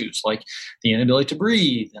other issues like the inability to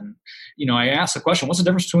breathe. And, I asked the question, what's the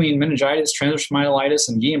difference between meningitis, transverse myelitis,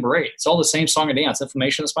 and Guillain-Barré? It's all the same song and dance,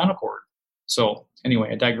 inflammation of the spinal cord. So anyway,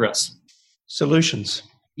 I digress. Solutions.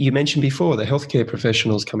 You mentioned before the healthcare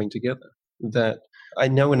professionals coming together. That I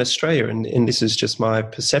know in Australia, and this is just my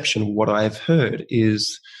perception, what I've heard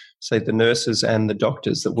is, say, the nurses and the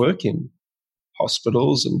doctors that work in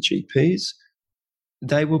hospitals and GPs,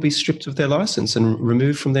 they will be stripped of their license and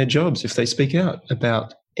removed from their jobs if they speak out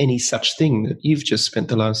about any such thing that you've just spent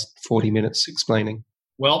the last 40 minutes explaining.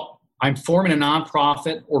 Well, I'm forming a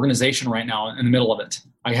nonprofit organization right now in the middle of it.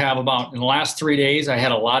 I have in the last 3 days, I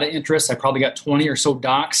had a lot of interest. I probably got 20 or so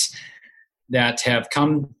docs that have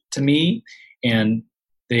come to me, and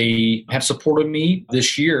they have supported me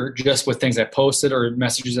this year just with things I posted or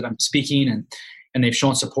messages that I'm speaking, and they've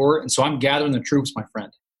shown support. And so I'm gathering the troops, my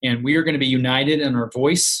friend. And we are going to be united in our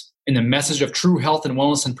voice in the message of true health and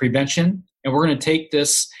wellness and prevention. And we're going to take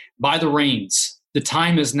this by the reins. The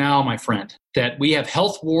time is now, my friend, that we have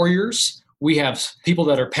health warriors. We have people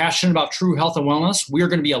that are passionate about true health and wellness. We are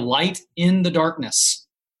going to be a light in the darkness.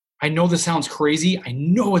 I know this sounds crazy. I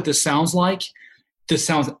know what this sounds like. This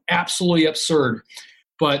sounds absolutely absurd.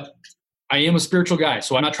 But I am a spiritual guy,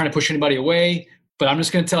 so I'm not trying to push anybody away. But I'm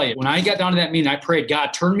just going to tell you, when I got down to that meeting, I prayed, God,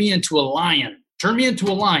 turn me into a lion. Turn me into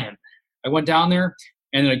a lion. I went down there,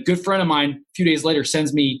 and a good friend of mine a few days later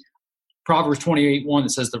sends me Proverbs 28:1 that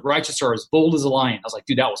says, the righteous are as bold as a lion. I was like,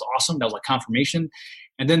 dude, that was awesome. That was like confirmation.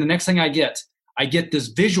 And then the next thing I get this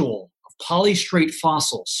visual of polystrate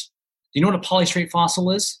fossils. Do you know what a polystrate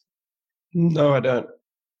fossil is? No, I don't.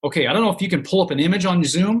 Okay, I don't know if you can pull up an image on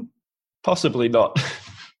Zoom. Possibly not.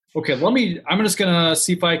 Okay, I'm just going to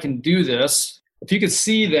see if I can do this. If you could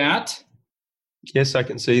see that. Yes, I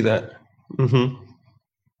can see that. Mm-hmm.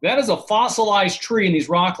 That is a fossilized tree in these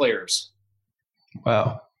rock layers.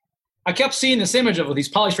 Wow. I kept seeing this image of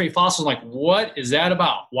these polystrate fossils. I'm like, what is that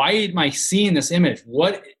about? Why am I seeing this image?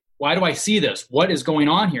 Why do I see this? What is going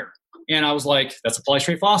on here? And I was like, that's a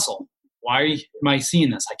polystrate fossil. Why am I seeing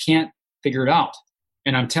this? I can't figure it out.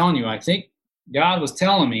 And I'm telling you, I think God was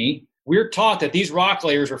telling me, we're taught that these rock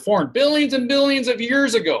layers were formed billions and billions of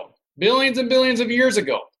years ago. Billions and billions of years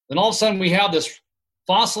ago. Then all of a sudden we have this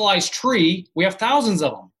fossilized tree. We have thousands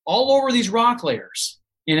of them all over these rock layers.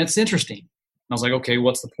 And it's interesting. I was like, okay,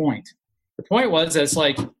 what's the point? The point was that it's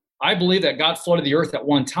like, I believe that God flooded the earth at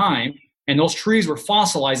one time, and those trees were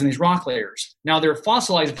fossilized in these rock layers. Now they're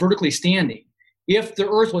fossilized vertically standing. If the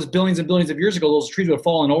earth was billions and billions of years ago, those trees would have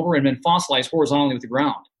fallen over and been fossilized horizontally with the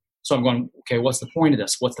ground. So I'm going, okay, what's the point of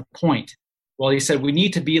this? What's the point? Well, he said, we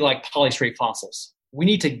need to be like polystrate fossils. We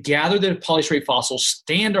need to gather the polystrate fossils,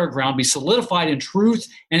 stand our ground, be solidified in truth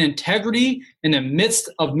and integrity in the midst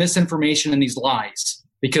of misinformation and these lies.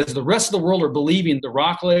 Because the rest of the world are believing the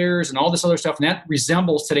rock layers and all this other stuff, and that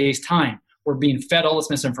resembles today's time. We're being fed all this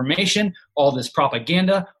misinformation, all this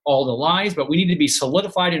propaganda, all the lies, but we need to be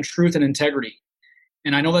solidified in truth and integrity.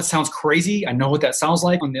 And I know that sounds crazy. I know what that sounds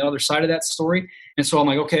like on the other side of that story. And so I'm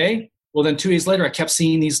like, okay. Well, then 2 days later, I kept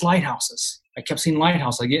seeing these lighthouses. I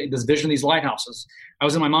get this vision of these lighthouses. I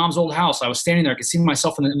was in my mom's old house. I was standing there. I could see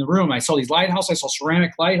myself in the room. I saw these lighthouses. I saw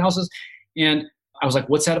ceramic lighthouses. And I was like,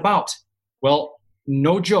 what's that about? Well,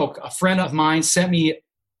 no joke. A friend of mine sent me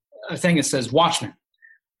a thing that says watchmen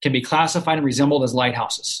can be classified and resembled as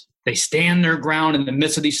lighthouses. They stand their ground in the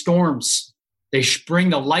midst of these storms. They bring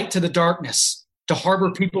the light to the darkness to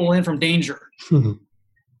harbor people in from danger. And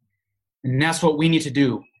that's what we need to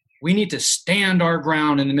do. We need to stand our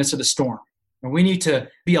ground in the midst of the storm. And we need to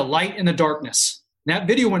be a light in the darkness. And that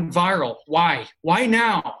video went viral. Why? Why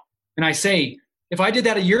now? And I say, if I did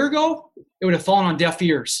that a year ago, it would have fallen on deaf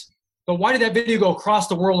ears. But why did that video go across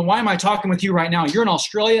the world? And why am I talking with you right now? You're in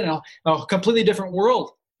Australia, in a completely different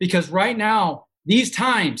world. Because right now, these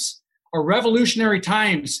times are revolutionary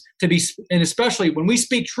times to be, and especially when we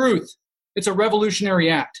speak truth, it's a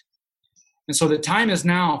revolutionary act. And so the time is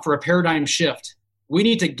now for a paradigm shift. We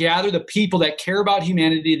need to gather the people that care about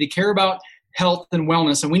humanity, that care about health and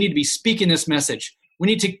wellness, and we need to be speaking this message. We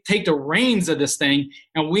need to take the reins of this thing,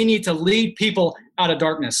 and we need to lead people out of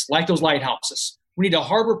darkness, like those lighthouses. We need to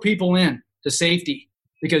harbor people in to safety,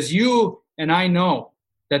 because you and I know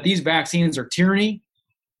that these vaccines are tyranny.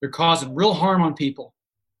 They're causing real harm on people,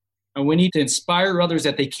 and we need to inspire others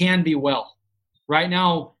that they can be well. Right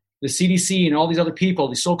now, the CDC and all these other people,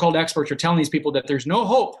 these so-called experts, are telling these people that there's no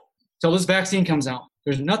hope till this vaccine comes out.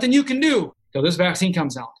 There's nothing you can do till this vaccine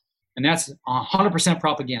comes out. And that's 100%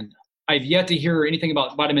 propaganda. I've yet to hear anything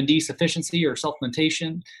about vitamin D sufficiency or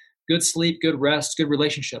supplementation, good sleep, good rest, good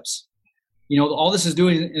relationships. All this is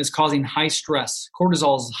doing is causing high stress.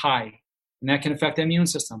 Cortisol is high, and that can affect the immune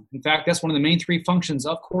system. In fact, that's one of the main 3 functions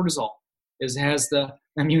of cortisol, is it has the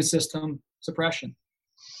immune system suppression.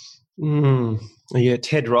 Yeah,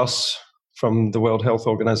 Ted Ross from the World Health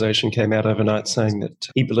Organization came out overnight saying that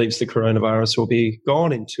he believes the coronavirus will be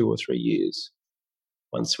gone in 2 or 3 years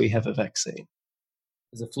once we have a vaccine.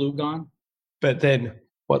 Is the flu gone? But then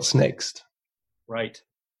what's next? Right.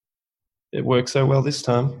 It worked so well this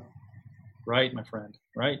time. Right, my friend.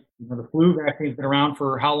 Right. The flu vaccine's been around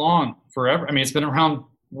for how long? Forever. I mean, it's been around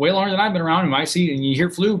way longer than I've been around in my seat, and you hear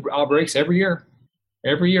flu outbreaks every year.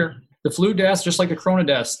 Every year. The flu deaths, just like the corona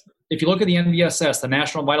deaths, if you look at the NVSS, the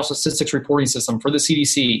National Vital Statistics Reporting System for the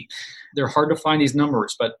CDC, they're hard to find these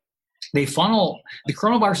numbers, but they funnel. The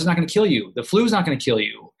coronavirus is not going to kill you. The flu is not going to kill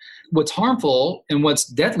you. What's harmful and what's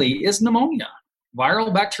deadly is pneumonia,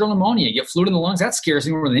 viral bacterial pneumonia. You get fluid in the lungs, that scares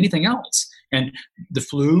me more than anything else. And the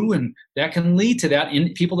flu, and that can lead to that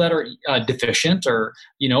in people that are deficient, or,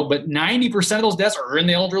 but 90% of those deaths are in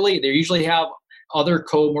the elderly. They usually have other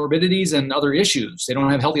comorbidities and other issues. They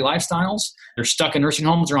don't have healthy lifestyles. They're stuck in nursing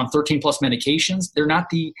homes. They're on 13 plus medications. They're not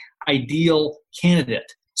the ideal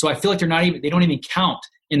candidate. So I feel like they don't even count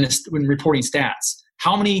when reporting stats.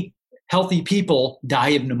 How many healthy people die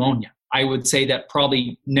of pneumonia? I would say that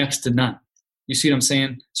probably next to none. You see what I'm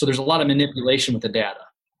saying? So there's a lot of manipulation with the data.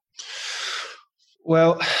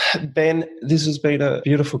 Well, Ben, this has been a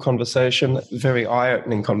beautiful conversation, very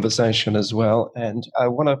eye-opening conversation as well. And I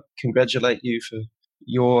want to congratulate you for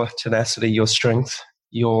your tenacity, your strength,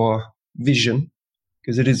 your vision,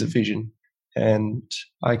 because it is a vision. And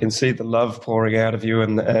I can see the love pouring out of you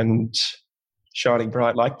and shining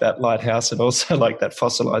bright like that lighthouse, and also like that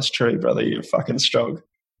fossilized tree, brother. You're fucking strong.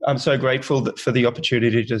 I'm so grateful for the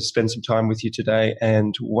opportunity to spend some time with you today.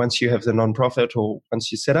 And once you have the nonprofit, or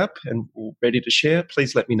once you're set up and ready to share,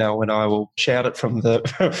 please let me know and I will shout it from the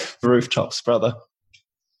rooftops, brother.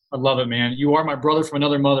 I love it, man. You are my brother from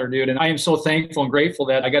another mother, dude. And I am so thankful and grateful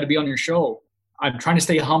that I got to be on your show. I'm trying to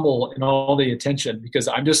stay humble in all the attention, because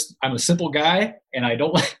I'm a simple guy, and I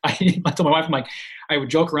don't like, I told my wife, I would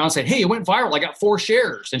joke around saying, hey, it went viral. I got 4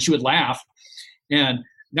 shares. And she would laugh. And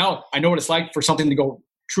now I know what it's like for something to go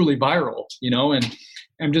truly viral, and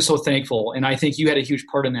I'm just so thankful. And I think you had a huge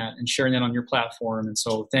part in that and sharing that on your platform. And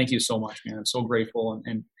so thank you so much, man. I'm so grateful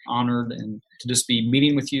and honored, and to just be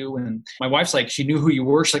meeting with you. And my wife's like, she knew who you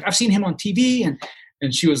were. She's like, I've seen him on TV.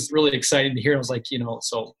 And she was really excited to hear. I was like,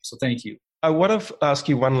 so thank you. I want to ask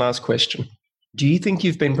you one last question. Do you think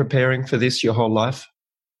you've been preparing for this your whole life?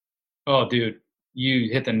 Oh, dude,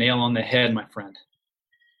 you hit the nail on the head, my friend.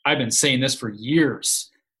 I've been saying this for years.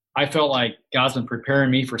 I felt like God's been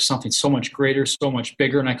preparing me for something so much greater, so much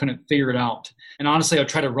bigger, and I couldn't figure it out. And honestly, I would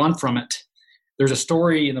try to run from it. There's a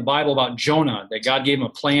story in the Bible about Jonah that God gave him a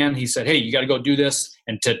plan. He said, hey, you got to go do this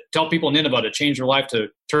and to tell people in Nineveh to change their life, to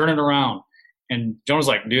turn it around. And Jonah's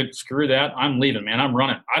like, dude, screw that. I'm leaving, man. I'm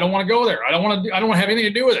running. I don't want to go there. I don't want to have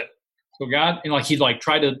anything to do with it. So God, he'd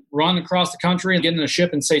tried to run across the country and get in a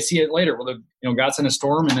ship and say, see you later. Well, God sent a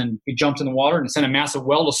storm, and then he jumped in the water and sent a massive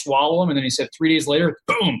whale to swallow him. And then he said 3 days later,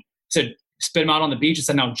 boom, he said, spit him out on the beach and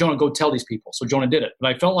said, now Jonah, go tell these people. So Jonah did it.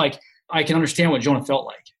 But I felt like I can understand what Jonah felt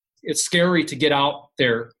like. It's scary to get out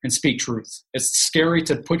there and speak truth. It's scary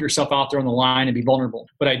to put yourself out there on the line and be vulnerable.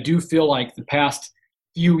 But I do feel like the past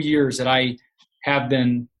few years that I have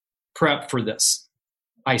been prepped for this.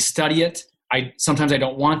 I study it. Sometimes I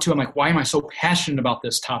don't want to. I'm like, why am I so passionate about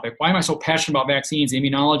this topic? Why am I so passionate about vaccines,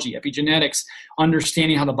 immunology, epigenetics,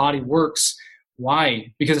 understanding how the body works?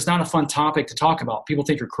 Why? Because it's not a fun topic to talk about. People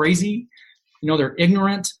think you're crazy. They're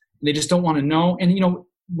ignorant. They just don't want to know. And,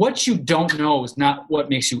 what you don't know is not what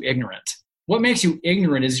makes you ignorant. What makes you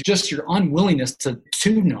ignorant is just your unwillingness to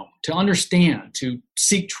know, to understand, to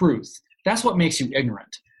seek truth. That's what makes you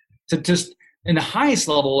ignorant. And the highest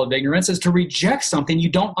level of ignorance is to reject something you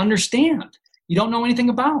don't understand, you don't know anything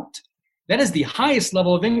about. That is the highest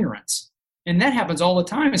level of ignorance. And that happens all the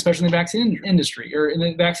time, especially in the vaccine industry or in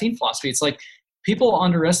the vaccine philosophy. It's like people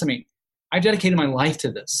underestimate. I've dedicated my life to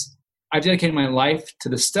this. I've dedicated my life to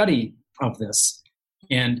the study of this.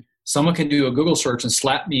 And someone can do a Google search and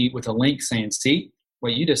slap me with a link saying, see,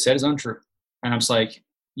 what you just said is untrue. And I'm just like,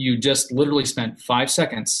 you just literally spent 5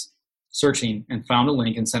 seconds searching and found a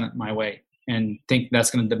link and sent it my way and think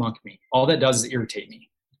that's going to debunk me. All that does is irritate me.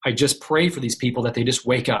 I just pray for these people that they just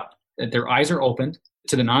wake up, that their eyes are opened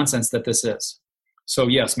to the nonsense that this is. So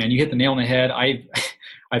yes, man, you hit the nail on the head.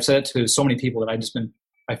 I've said it to so many people that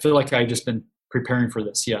I feel like I've just been preparing for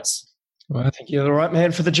this. Yes. Well, I think you're the right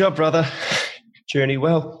man for the job, brother. Journey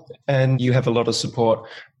well, and you have a lot of support.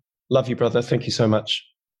 Love you, brother. Thank you so much.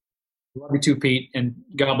 Love you too, Pete, and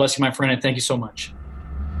God bless you, my friend, and thank you so much.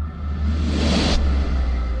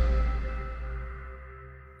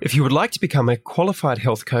 If you would like to become a qualified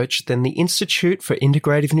health coach, then the Institute for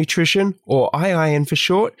Integrative Nutrition, or IIN for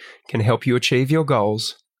short, can help you achieve your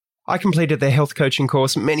goals. I completed their health coaching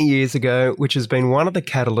course many years ago, which has been one of the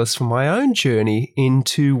catalysts for my own journey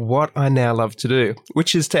into what I now love to do,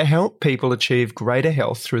 which is to help people achieve greater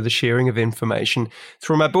health through the sharing of information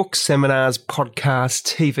through my books, seminars,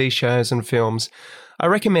 podcasts, TV shows, and films. I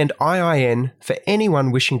recommend IIN for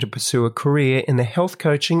anyone wishing to pursue a career in the health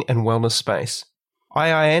coaching and wellness space.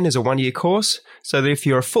 IIN is a 1-year course, so that if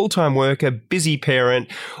you're a full-time worker, busy parent,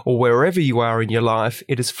 or wherever you are in your life,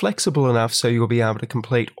 it is flexible enough so you'll be able to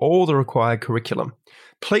complete all the required curriculum.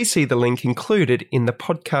 Please see the link included in the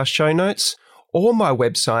podcast show notes or my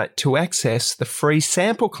website to access the free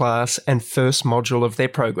sample class and first module of their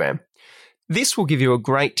program. This will give you a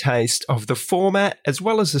great taste of the format as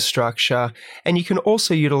well as the structure, and you can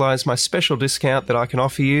also utilize my special discount that I can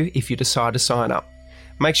offer you if you decide to sign up.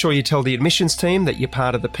 Make sure you tell the admissions team that you're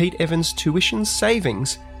part of the Pete Evans Tuition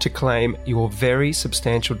Savings to claim your very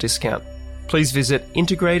substantial discount. Please visit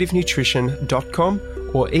integrativenutrition.com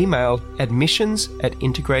or email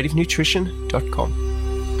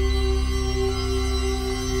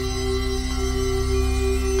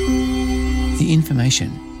admissions@integrativenutrition.com. The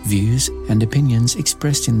information, views, and opinions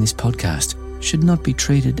expressed in this podcast should not be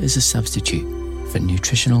treated as a substitute for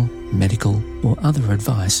nutritional, medical, or other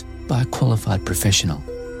advice by a qualified professional.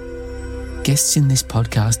 Guests in this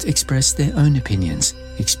podcast express their own opinions,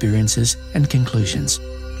 experiences, and conclusions.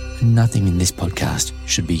 Nothing in this podcast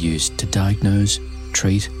should be used to diagnose,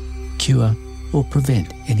 treat, cure, or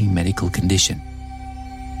prevent any medical condition.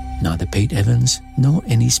 Neither Pete Evans nor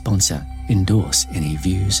any sponsor endorse any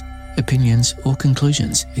views, opinions, or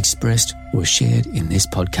conclusions expressed or shared in this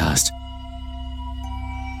podcast.